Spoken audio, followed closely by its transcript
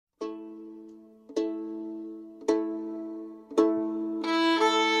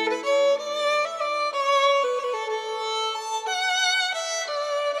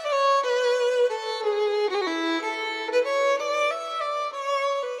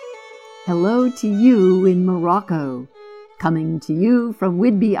Hello to you in Morocco. Coming to you from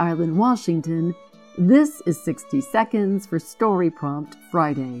Whidbey Island, Washington, this is 60 Seconds for Story Prompt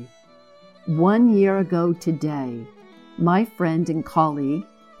Friday. 1 year ago today, my friend and colleague,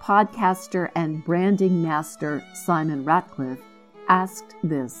 podcaster and branding master Simon Ratcliffe asked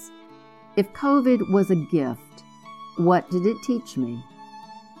this: if COVID was a gift, what did it teach me?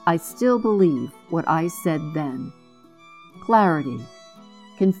 I still believe what I said then. Clarity,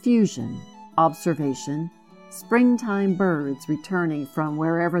 confusion, observation, springtime birds returning from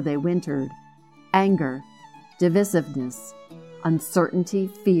wherever they wintered, anger, divisiveness, uncertainty,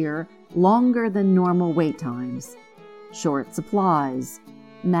 fear, longer than normal wait times, short supplies,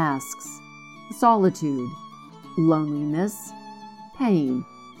 masks, solitude, loneliness, pain,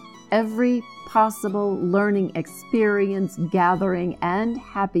 every possible learning experience gathering and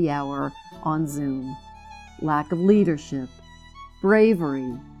happy hour on Zoom, lack of leadership,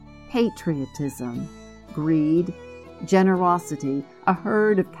 bravery, patriotism, greed, generosity, a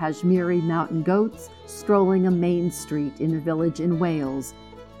herd of Kashmiri mountain goats strolling a main street in a village in Wales,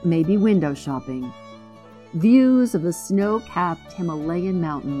 maybe window shopping, views of the snow-capped Himalayan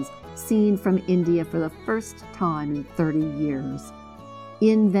mountains seen from India for the first time in 30 years,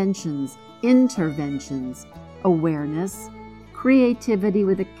 inventions, interventions, awareness, creativity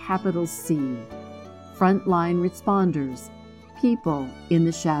with a capital C, frontline responders, people in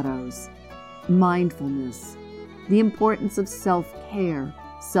the shadows, mindfulness, the importance of self-care,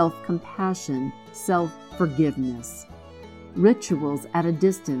 self-compassion, self-forgiveness, rituals at a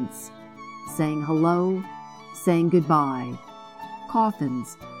distance, saying hello, saying goodbye,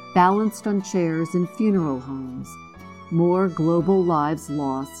 coffins balanced on chairs in funeral homes, more global lives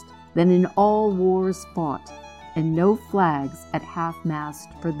lost than in all wars fought, and no flags at half-mast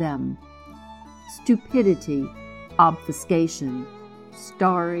for them, stupidity, obfuscation,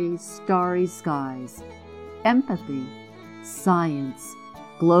 starry, starry skies, empathy, science,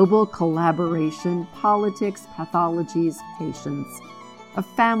 global collaboration, politics, pathologies, patience, a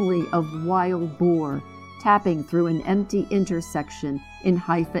family of wild boar tapping through an empty intersection in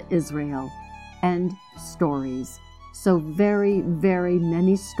Haifa, Israel, and stories. So very, very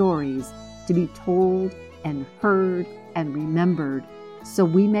many stories to be told and heard and remembered so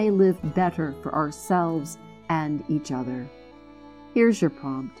we may live better for ourselves and each other. Here's your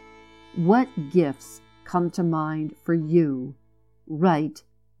prompt. What gifts come to mind for you? Write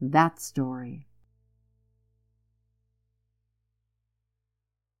that story.